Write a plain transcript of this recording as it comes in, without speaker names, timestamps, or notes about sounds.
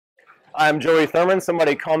I'm Joey Thurman.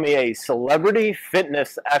 Somebody call me a celebrity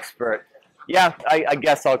fitness expert. Yeah, I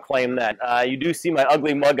guess I'll claim that. You do see my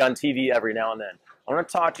ugly mug on TV every now and then. I want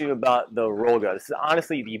to talk to you about the Rollga. This is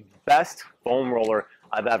honestly the best foam roller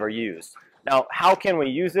I've ever used. Now, how can we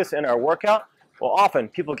use this in our workout? Well, often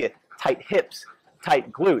people get tight hips,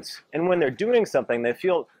 tight glutes, and when they're doing something, they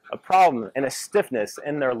feel a problem and a stiffness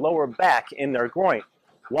in their lower back, in their groin.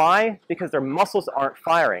 Why? Because their muscles aren't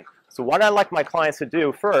firing. So what I like my clients to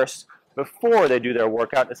do first, before they do their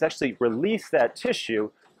workout, is actually release that tissue.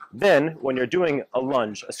 Then, when you're doing a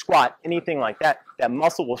lunge, a squat, anything like that, that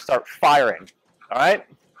muscle will start firing. All right?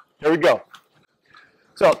 Here we go.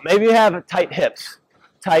 So maybe you have tight hips,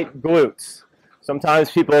 tight glutes.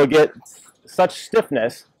 Sometimes people get such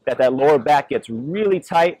stiffness that that lower back gets really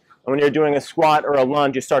tight, and when you're doing a squat or a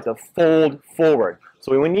lunge, you start to fold forward.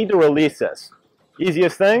 So we need to release this.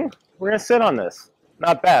 Easiest thing, we're going to sit on this.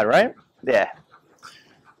 Not bad, right? Yeah.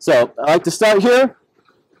 So I like to start here,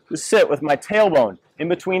 just sit with my tailbone in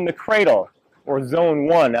between the cradle, or zone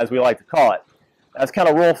 1 as we like to call it. Let's kind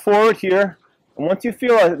of roll forward here, and once you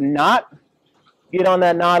feel a knot, get on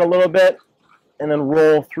that knot a little bit, and then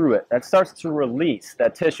roll through it. That starts to release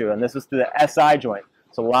that tissue, and this is through the SI joint.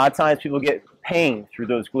 So a lot of times people get pain through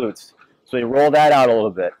those glutes. So you roll that out a little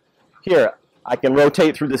bit. Here, I can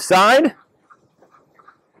rotate through the side.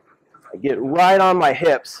 I get right on my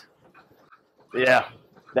hips. Yeah,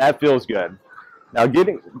 that feels good. Now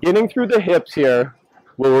getting through the hips here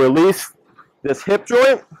will release this hip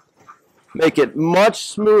joint, make it much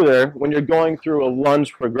smoother when you're going through a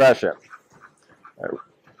lunge progression.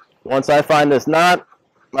 Once I find this knot,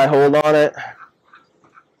 I hold on it.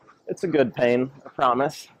 It's a good pain, I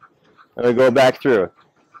promise. And we go back through.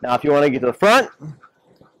 Now if you want to get to the front,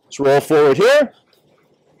 just roll forward here.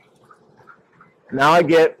 Now I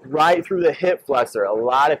get right through the hip flexor. A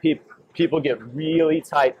lot of people get really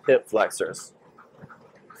tight hip flexors.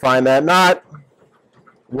 Find that knot,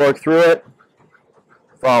 work through it,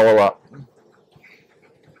 follow up.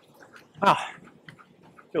 Ah,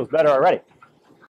 feels better already.